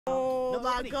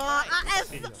my god.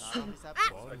 Eso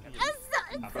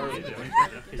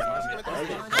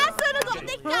no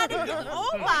te cae.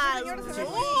 Oh my lord.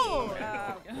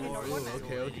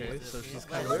 Okay. So she's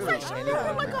kind Oh of my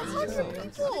god, 100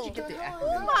 people.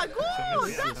 Oh my god,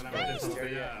 that's crazy.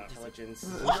 Intelligence.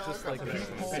 It's just like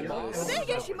Dang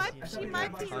it, she might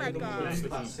be like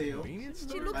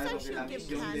she looks like she'll give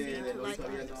candy to like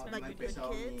good kids.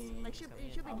 Like she'll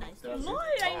be nice.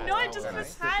 Lloyd, I know, I just put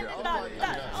his hand in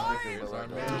that arm.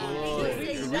 The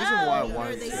reason why I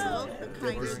wanted to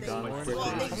get this done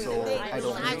quickly so I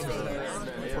don't have to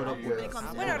put up with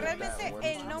Bueno, realmente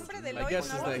el nombre de I Lloyd guess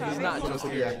no is lo that he's sabemos. not just the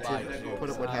here activity, put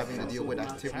up with having to deal with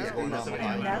activities going on when I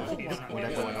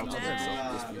go out to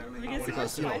myself this week.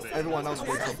 Because everyone else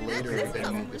wakes up later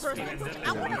than me this week.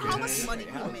 I wonder how much money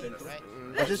he made.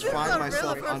 I just find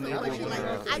myself unable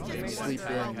to sleep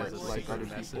in like other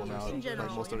people now,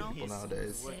 like most other people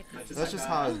nowadays. That's just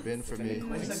how it's been for me.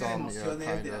 Insomnia,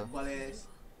 kinda.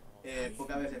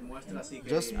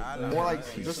 Just more like,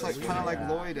 kind of like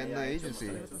Lloyd and the agency.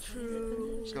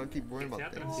 Just gotta keep worrying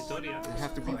about things. You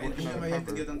have to be working on the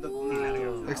cover.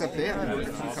 Except they have to work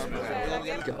on the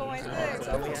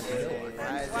cover.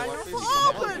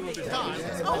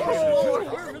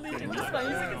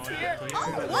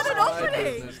 What an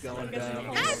opening!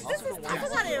 Guys, this is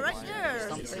Takazane right there.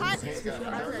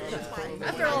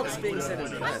 After all this being said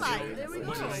and done, Highlight, there we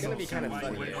go. it's gonna be kind of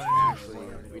funny. Actually,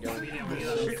 we don't.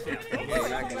 We're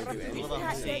not gonna do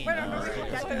anything.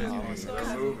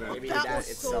 Maybe that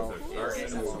itself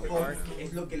is a arc,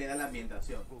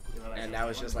 and that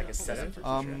was just like a setup for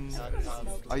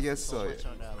I guess so. Yeah.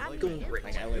 Great.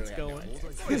 Like, I literally It's going.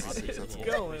 It's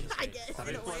going. I guess.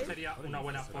 And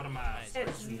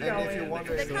if you're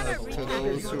wondering, to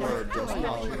those who are just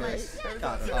watching this,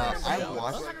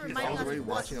 I'm already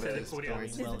watching up to this point,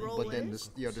 but then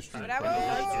the other stream.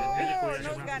 Bravo,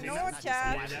 nos ganó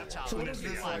chat.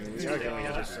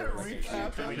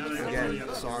 Again,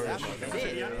 sorry.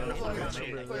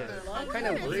 Kind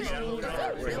of wish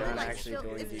we're not actually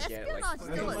going to get like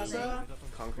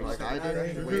concrete. Like I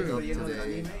didn't wake up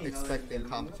today expecting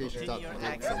competitions out to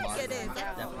take so much.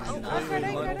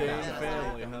 Mundane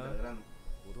family, huh?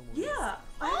 Yeah.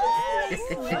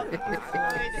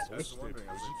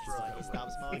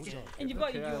 And you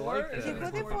got your If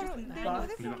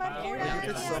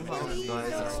it's somehow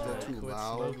nice, it's still too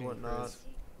loud and whatnot,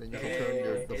 then you can turn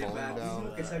the volume down.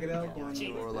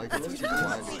 Or like if it's too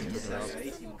quiet, you can turn it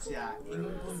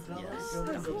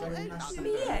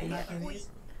up.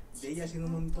 De ella haciendo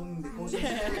un montón de cosas.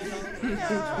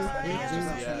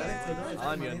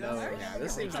 Anya, no. Yeah,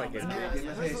 this seems like a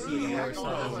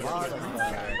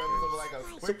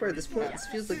so far at this point, this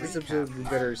feels like this episode we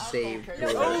better save for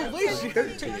wait!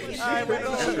 13. La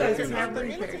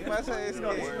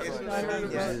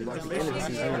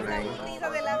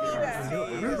de la vida.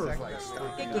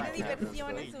 Que quiere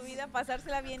diversión en su vida,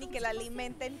 pasársela bien y que la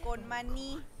alimenten con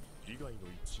maní.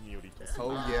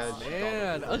 Oh yeah,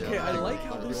 Man, okay, I like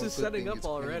how this is setting up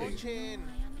already.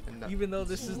 Even though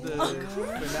this is the finale.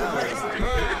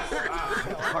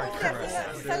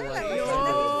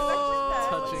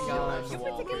 Touching on the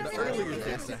earlier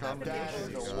Disney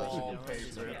competitions. I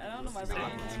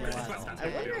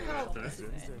wonder how.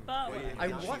 I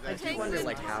do wonder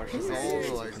like how she's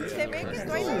Se ve que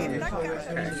Dwight está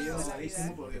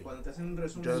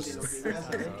just a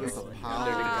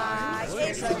power.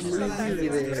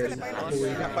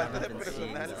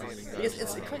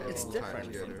 It's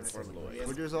different from Lloyd.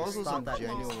 But there's also some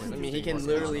genuine. I mean, he can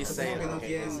literally say,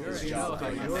 okay, this is your job.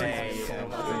 Hey,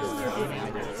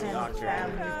 doctor.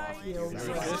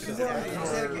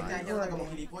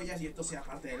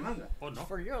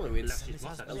 For Yolo, it's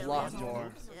a lot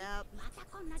more.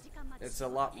 It's a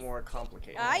lot more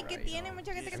complicated. Ay, que tiene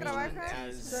mucha gente que trabaja.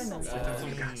 This is none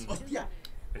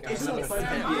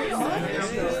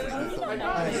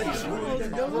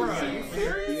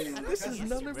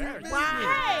of your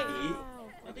business.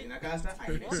 En la casa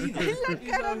hay cocina. La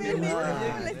cara de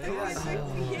Néstor, le estoy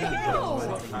poniendo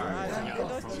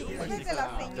los chismes de la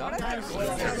señora.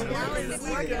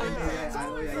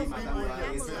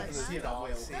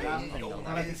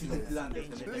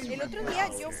 El otro día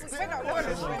yo fui, bueno,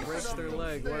 Break their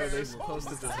leg. What are they supposed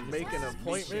to just make an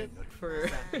appointment for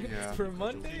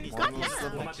Monday?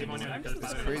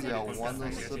 It's crazy how one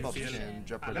little slip up can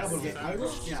jeopardize.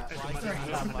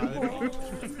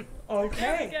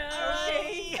 Okay.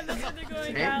 It was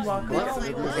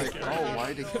like, oh, why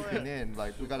are they keeping in?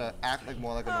 Like, we gotta act like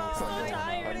more like a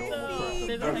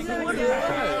normal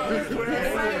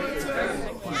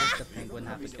The penguin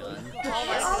have a gun.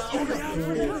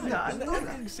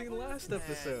 See last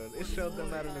episode, it showed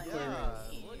them at an aquarium.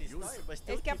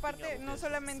 Es que aparte, no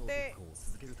solamente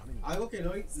Algo que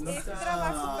Lloyd no es está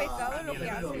trabajo pesado lo que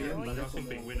hace bien, Lloyd. no es un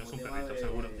pingüino, es un perrito,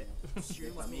 seguro. De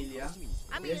familia.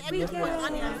 I mean, everyone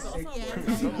on it.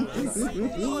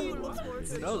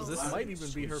 Who knows? This might even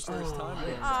be her first time.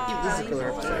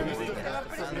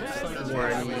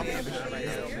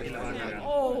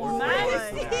 Oh,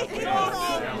 nice.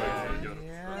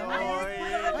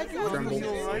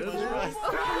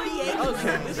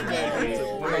 Okay, this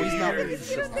man he's not ready to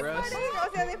progress. O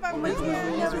sea, de familia.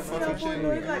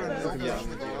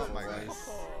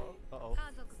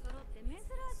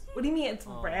 What do you mean it's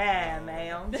rare,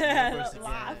 ma'am?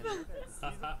 Laugh.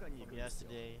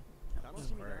 Yesterday.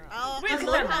 Oh, Wait, I so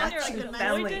love that that you're chicken like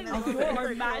family.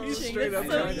 we're matching. Straight up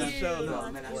It's so trying to cute. show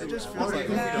them. It just feels like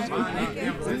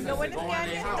Lo bueno es que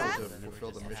Anya está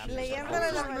fulfill the mission.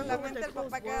 leyéndole la mente al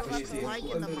papá cada rato.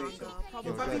 Liking the manga.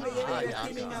 Probably.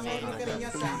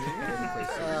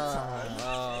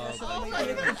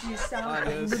 That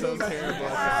is so terrible.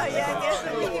 Ah, yeah.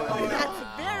 That's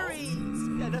very.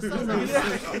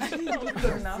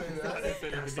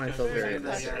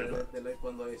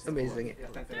 Amazing.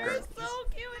 They're so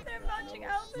cute with their matching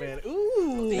outfits. Man,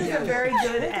 ooh. These are very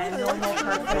good and normal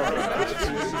person.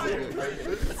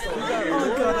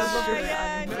 Oh god, I love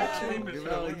Ay, matching.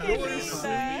 Qué linda.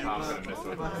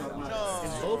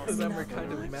 And both of them are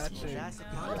kind of matching.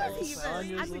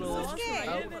 Anya's little outfit.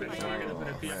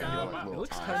 It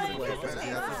looks kind of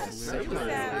like sailor.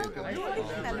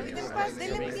 ¿No viste el pas?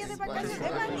 Denle un día de vacaciones.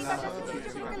 Es más, ni vacaciones yo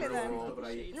creo que le dan.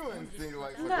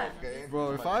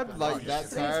 Bro, if I'm like that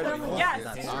tired,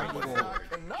 Yes.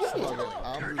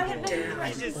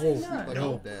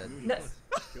 I'm dead.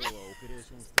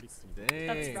 Dang.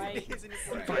 That's right.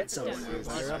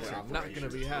 I'm not gonna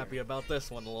be happy about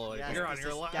this one, Lloyd. You're on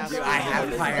your last. I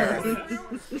have fire.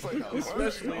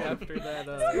 Especially after that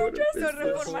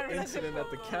reformaron whole la incident at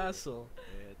the castle.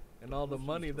 And all the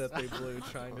money that they blew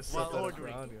trying to set that up for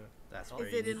Anya. That's where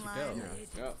Is you it need in to line?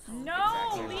 go.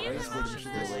 No, leave him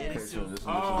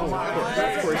alone.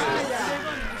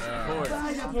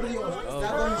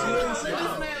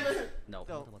 No.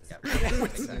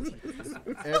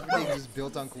 Everything is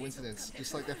built on coincidence,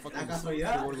 just like that fucking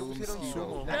Lord of the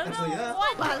Mosquito. I don't know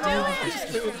what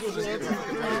to do.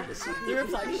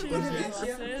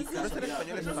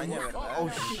 Oh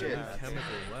shit.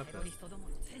 Chemical weapon.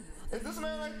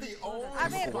 A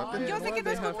ver, yo sé que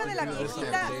no es culpa de la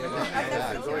viejita andar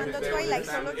presionando Twilight,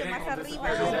 son los de más arriba.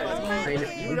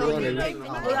 No manches.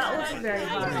 Well, that was very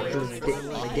hard. No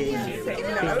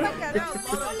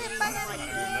le pagan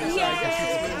ni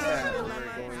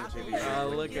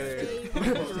Look at her.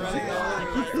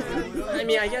 I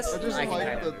mean, I guess I just I can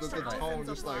like kind the of tone,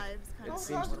 just like it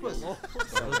seems to be.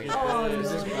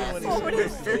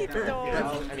 pobrecito.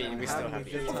 I mean, we still have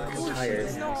Good it.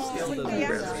 time. No, porque ya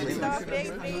estaba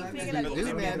friegue la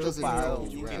this man doesn't know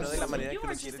rest. You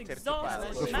are just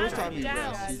exhausted. The first time he Down.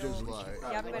 rests, he just like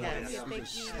Ya perdí 7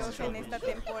 kilos en esta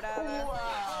temporada.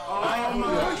 Ay,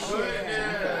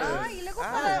 y luego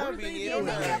para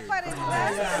tiene que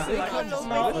aparentar con los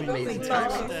Amazing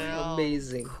timing. vestidos.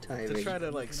 Amazing To timing. try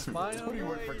to like spy on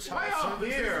her.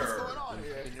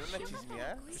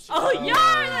 Oh, yeah,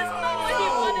 that's not what he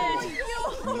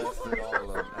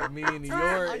wanted. I mean,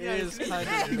 Yor is kind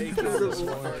of making this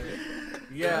one.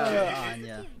 Yeah.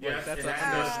 Anya. Like, that's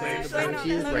understandable.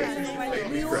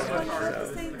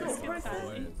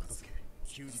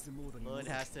 Lloyd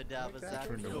has to double that.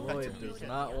 Lloyd does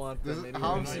not want them this,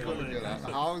 how anywhere is he near gonna her. get out?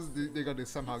 How is they gonna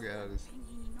somehow get out of this?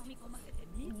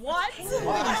 What?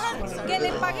 Que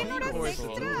le paguen horas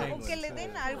extra o que le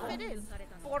den alférez.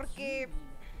 Porque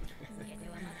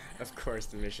Of course,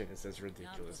 the mission is as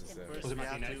ridiculous as that. ¿Os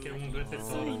imagináis que un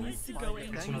receptor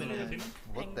es uno de los vecinos?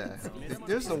 What the heck?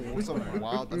 There's some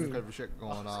wild undercover shit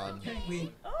going on.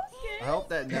 I hope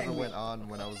that never went on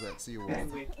when I was at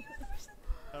SeaWorld.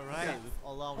 Alright,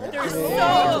 along with They're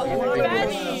so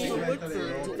ready.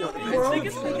 The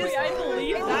biggest movie, I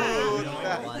believe that.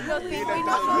 los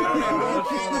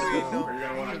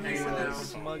pingüinos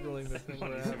son Smuggling the thing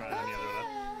around.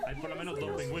 Hay por lo menos 2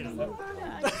 pingüinos, ¿no?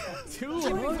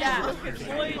 Yeah.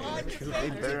 They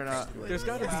better not. There's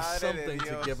got to be something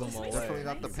to give them away. Definitely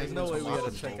not the There's no way penguins we from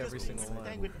gotta check every single one.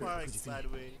 Penguin Parks, by the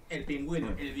way. El pingüino,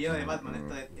 el video de Batman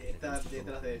está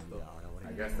detrás de esto.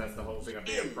 I guess that's the whole thing of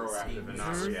being proactive and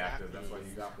not reactive. That's why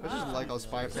you got I just like how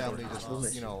Spy Family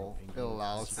just, you know, it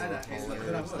allows for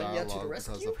hilarious dialogue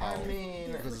because of how,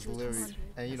 because it's literally,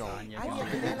 and you know,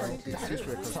 it's just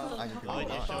because Anya can Anya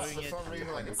lie. showing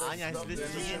it. Anya is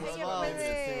listening in as que well.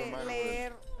 puede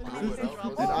leer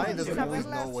And Anya doesn't always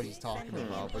know what he's talking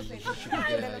about, but you should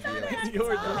get an idea.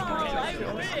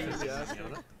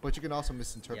 But you can also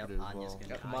misinterpret it as well.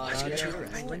 Come on, Anya.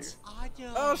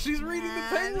 Anya. Oh, she's reading the You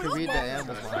penguins. can read the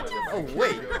animals. Oh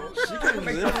wait, She can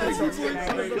literally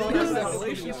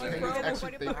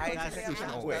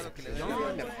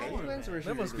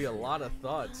There must be a lot of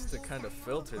thoughts to kind of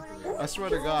filter through. I swear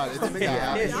to God, it's a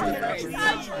half.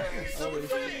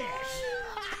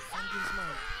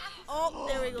 Oh,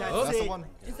 there we go. That's the one.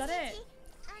 Is that it?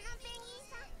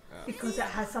 Because it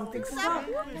has something Who's stuck.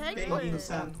 that penguin?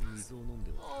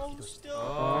 Oh, stop.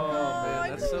 Oh man,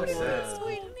 that's so sad.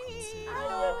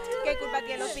 ¿Qué culpa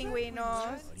tienen los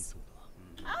pingüinos?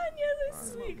 Anya's a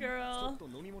sweet girl.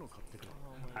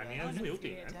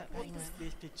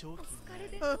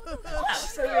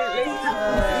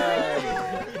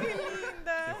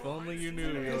 If only you knew.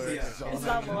 Is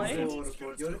that boy?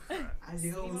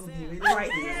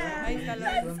 Right here. Ahí está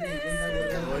la...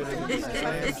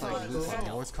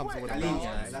 Always comes with a Oh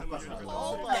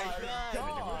my god.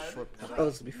 oh,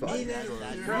 this will be fun.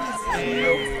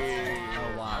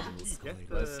 Oh wow. This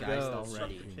guy's go. not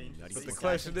ready. But the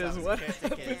question is, what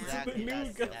happened to the new guy?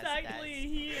 Exactly,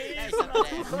 he is.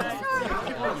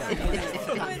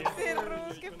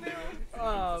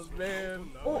 Oh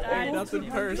man, That ain't is nothing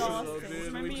personal, exhausting. dude.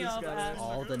 Remind We me just of, gotta.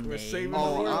 All the We're names. saving the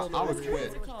Oh, world. I would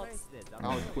quit. I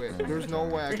would quit. There's no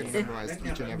way I can memorize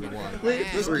each and every one.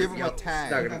 Just give him a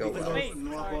tag. Not gonna go well. Wait, Ay,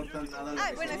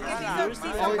 bueno, es que sí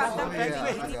son bastante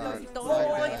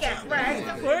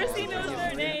of course he knows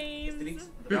their names.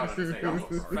 Well, at least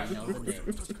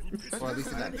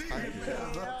in that time.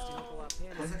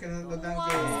 Cosas que no dan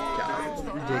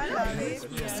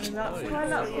That's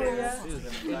quite up for you.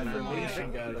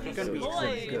 Information gathering.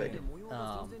 Boy. Good.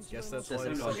 Guess that's This why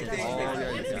it's is called. good. Oh,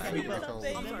 yeah, you can keep it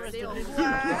Something.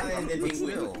 But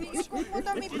still.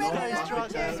 Puto mi perra,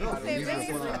 se ve.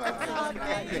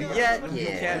 Yet you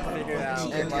can't figure it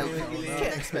out. And like, you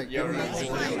can't expect every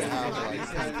employee to have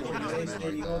like 10 employees like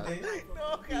that.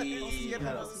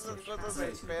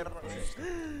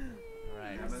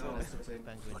 Right, so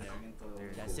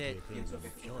that's it.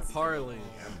 Parley.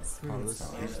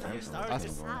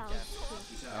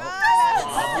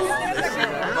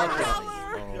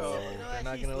 They're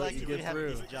not gonna let you get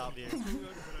through.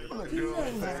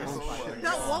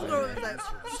 That one girl is like,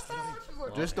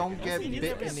 Just don't get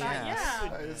bit in the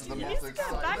ass. You need to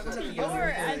get back to your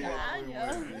and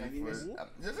Anya.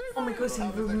 Oh my gosh, he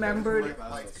remembered.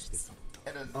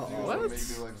 What? Maybe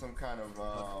like some kind of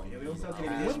When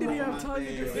did he have time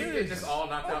to do Get this? this all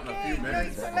knocked out in a few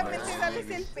minutes. Solamente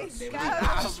darles el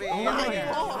pescado. oh my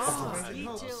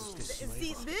god.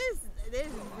 See, this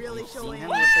is really showing.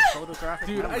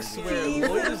 Dude, I swear,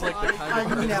 Lloyd is like the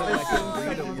kind of person that can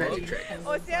read a book O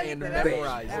sea, and literal.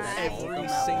 memorize every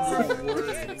single word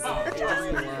of every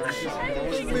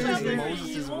line.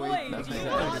 Moses' weight.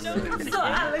 So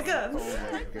elegant.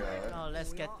 Oh,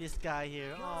 let's get this guy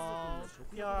here. Oh,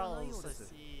 Charles.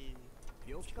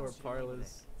 Poor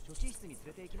Parley's.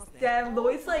 Damn,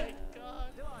 Lloyd's like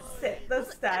set the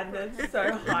standard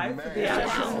so high for the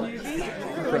action movie.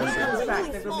 When he comes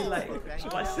back, they're gonna be like,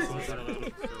 what?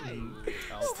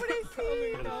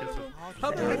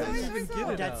 How did I even get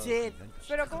it That's out? it.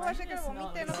 Pero cómo va a ser que lo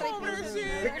vomite, no trae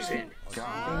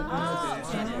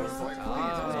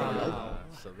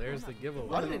So there's the giveaway.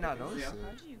 Why did they not notice it? How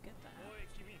do you get that?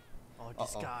 Oh,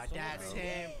 this guy, that's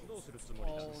him.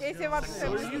 Ese vato se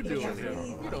What are you doing here?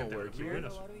 You don't work here.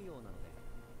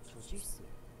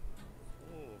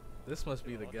 This must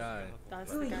be the guy.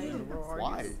 That's the guy.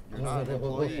 Why? You're not an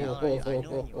employee.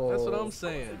 That's what I'm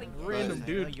saying. Random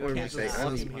dude Or can't we say just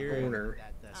on come here and owner.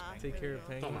 take care of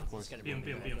penguins.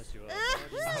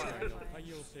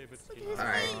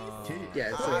 Alright.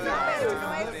 Yeah, so Pero no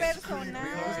es This personal.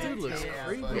 dude looks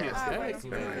creepy as heck,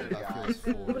 man. I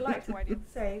would like to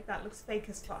say that looks fake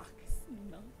as fuck.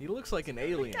 He looks like an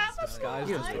alien disguised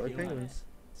as a human. penguins.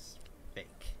 Fake.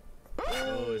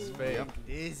 Oh, it's fake.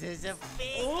 This is a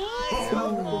fake.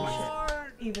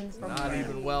 Even from Not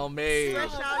even well made.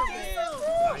 Fresh out of it.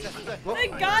 They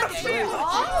got shit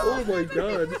off! Oh my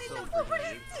god.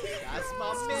 That's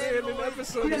my Man, man. in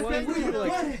episode 1, he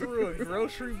like threw a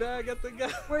grocery bag at the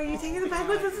guy. where are you taking the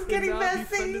penguins? This is And getting now he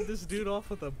fended messy. this dude off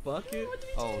with a bucket.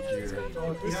 Oh dear.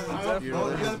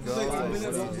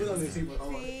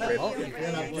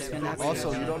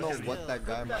 Also, you don't know what that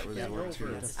guy might really work to.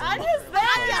 Anya's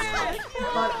back!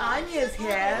 But Anya's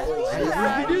here.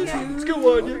 Let's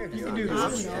go on. You can do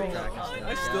this.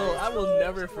 I will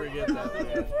never forget that.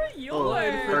 Man. For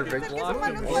yours. Perfect. Blocked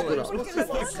him bullet. Porque los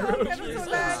dos son la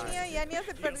niña y Anya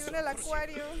se perdió en el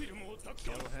acuario.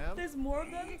 There's more of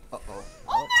them? Uh-oh.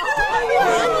 Oh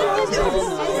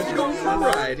She's going for a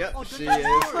ride. Yep, she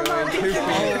is going to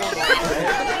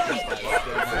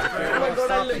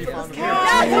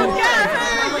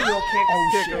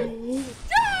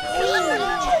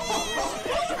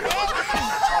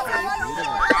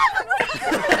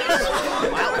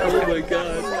Oh my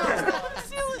god.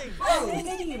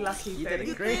 You lucky You did a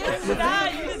thing. great Yeah,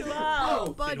 you did well.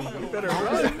 Buddy. You better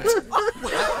run.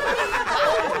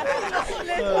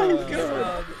 Oh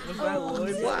god. Was that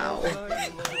Lloyd? Wow. Oh,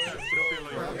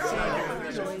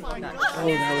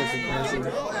 that was impressive.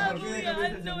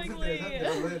 Unknowingly.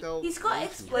 He's got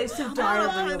explosive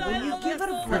diarrhea. Will you give it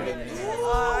a break?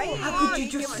 How could you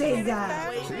just say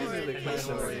that? These are the kind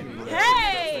of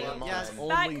Hey! Yes.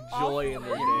 only joy in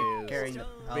their day Carrying is the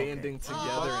banding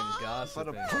together and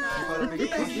gossiping.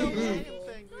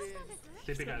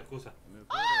 Típica excusa.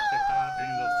 Estaba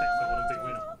teniendo sexo con un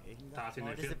pingüino. Estaba haciendo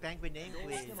What is the penguin name,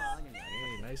 please?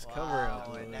 Hey, nice cover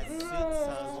up. That suits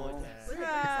Lord.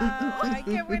 Ay,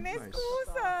 qué buena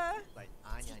excusa. Like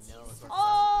Anya knows.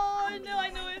 Oh, no, I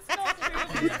know it's not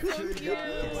true. It's so cute.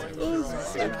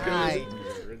 Right.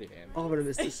 Oh, but I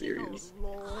missed the series.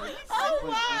 Oh,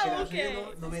 wow, okay.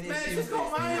 No me des siempre.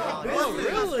 Oh,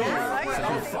 really?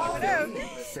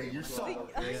 Say you're sorry.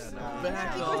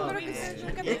 Back Chicos, off. espero que ustedes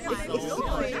nunca tengan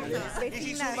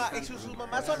vecinas. ¿Y sus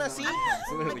mamás son así?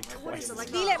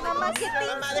 Dile, mamá, ¿qué te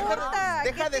importa?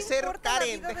 Deja ¿Qué de te ser importa la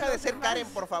Karen, vida deja de de los ser demás? Karen,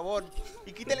 por favor.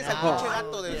 Y quíteles al pinche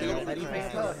gato del seguro.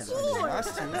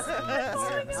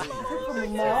 From a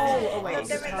mile away.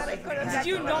 Te metan en con los Did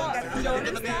you gatos. not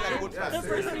notice that? The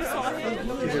first time you saw him?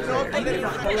 No toleren a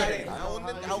Karen,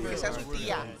 aunque sea su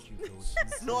tía.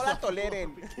 No la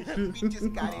toleren. Pinches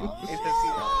Karen. Es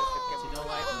decir,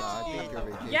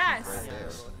 Yes.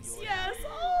 Yes. Oh.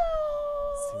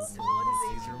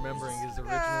 He's remembering his Ay,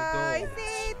 original goal.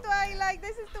 sí, Twilight,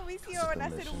 esa es tu visión,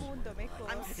 hacer un mundo mejor.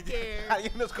 I'm scared.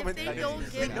 alguien nos If they comentarios.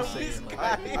 don't get No, me, es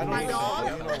Karen. my dog,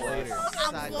 You know later.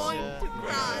 I'm going to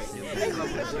cry.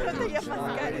 No te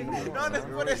llamas Karen. No, no es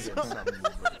por eso.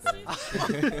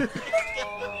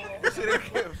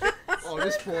 Oh,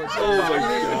 this poor Oh my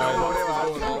god.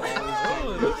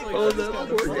 Oh, that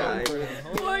poor guy.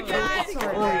 Poor guy.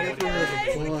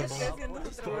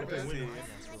 Poor guy.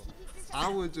 I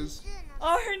would just.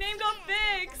 Oh, her name got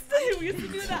fixed. We used to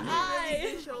do the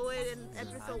eye. Show it in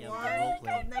episode 1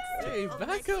 of next Hey,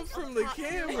 back up from the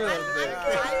camera.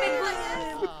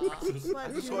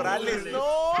 Tus orales, no.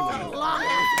 long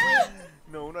ass wait.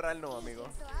 No, un oral no, amigo.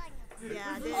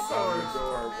 Yeah, I did. I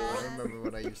remember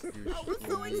when I used to do. I'm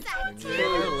so excited.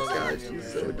 Oh god, she's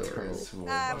so adorable.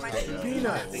 Ah, María. Es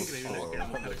increíble que la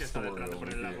mujer que está detrás de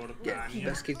poner la gorda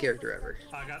Best kid character ever.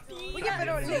 haga. Oye,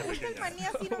 pero le gusta el maní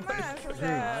así nomás, o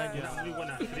sea, Era muy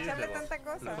buena sin actriz echarle de tanta voz.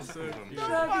 cosa. La cosa es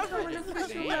que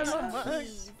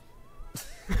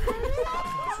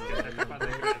ser capaz de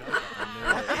creer que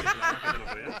te lo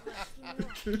veas.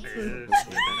 Tener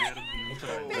mucha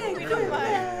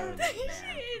valentía.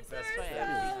 That's why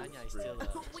Anya is still a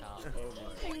child.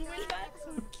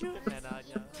 And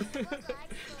Anya.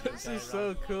 This is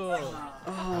so cool.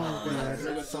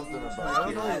 There's something about. I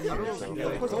don't know.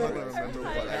 Of course, I'm not gonna remember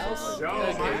what I was.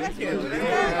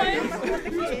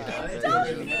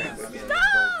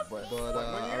 But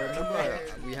I remember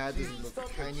we had this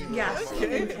tiny. Yeah.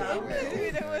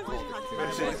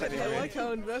 I like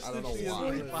how invested she is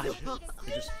in this.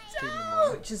 It just came to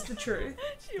mind. Which is the truth.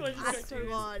 She was I just swear to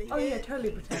God. Oh yeah,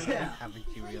 totally pretend. Haven't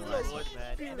you realized? What,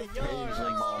 man? And then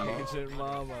Agent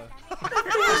Mama.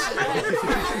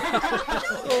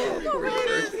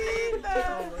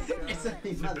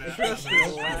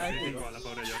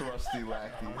 Trusty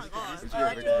lackey. Oh my God. I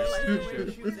like to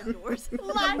wear shoes indoors.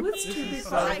 What's too big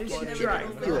for us to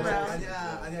drive around?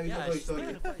 Anya visto Toy Story.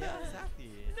 exactly.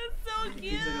 That's so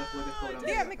cute.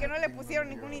 Dígame que no le pusieron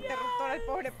ningún interruptor al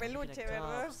pobre peluche,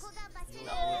 ¿verdad?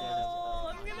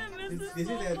 Oh, I'm gonna miss this. This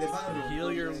is the bathroom.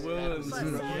 Heal your wounds.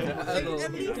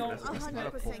 Everything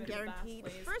 100% guaranteed.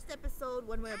 First episode,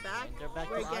 when we're back, They're back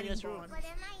we're to getting Anya's room. born.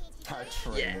 I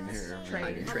train in here.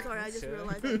 Training. I'm sorry, I just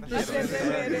realized. That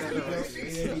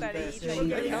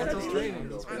counts as training.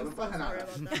 No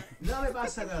me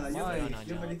pasa nada. Yo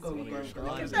feliz con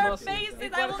Her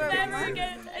faces. I will never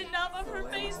get enough of her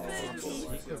faces.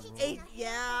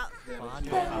 Yeah.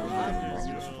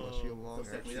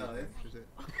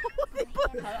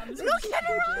 Look at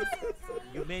her.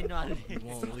 You may not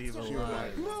Won't leave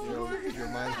alive. Your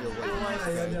mind feels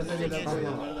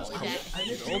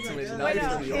Ultimate Bueno,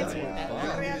 knife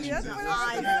en realidad fueron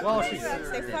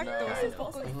artefactos un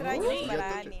poco extraños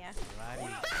para Anya.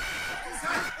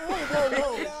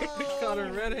 Caught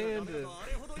her red-handed.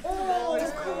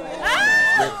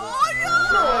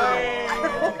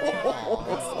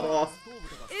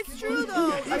 It's true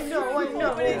though. I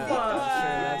know.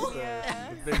 That's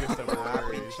the biggest of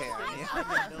worries.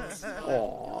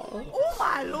 Oh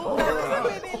my lord.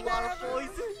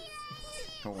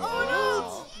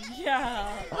 Oh, Yeah.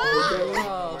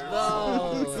 Oh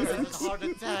no. Heart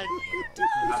attack.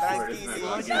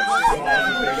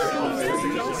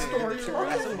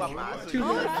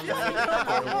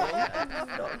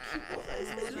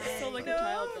 So like a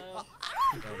child though.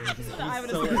 I would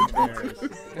So have embarrassed.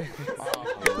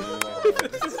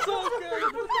 This is so good.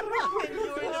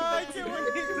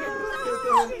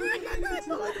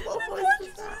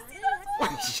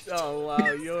 Oh wow,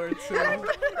 you're too. Oh my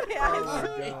god.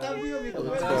 The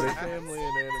best family in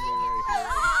anime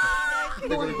right You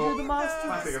want to do the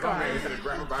master sky?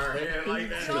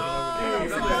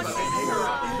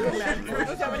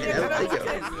 here.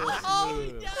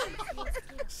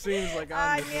 Seems like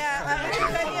I'm just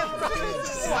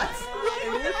What?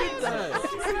 look at that.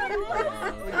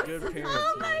 We're good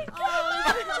parents, man.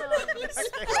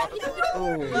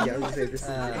 Oh, yeah, I was gonna say this is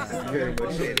very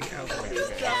much shady.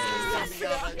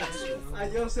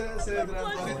 Yo se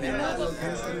transforma en algo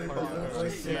que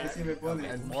sí me pone.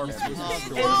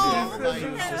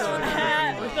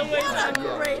 The way that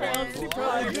great else you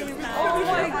probably Oh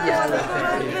my god,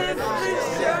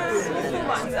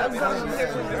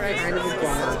 Kind of a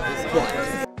bummer, but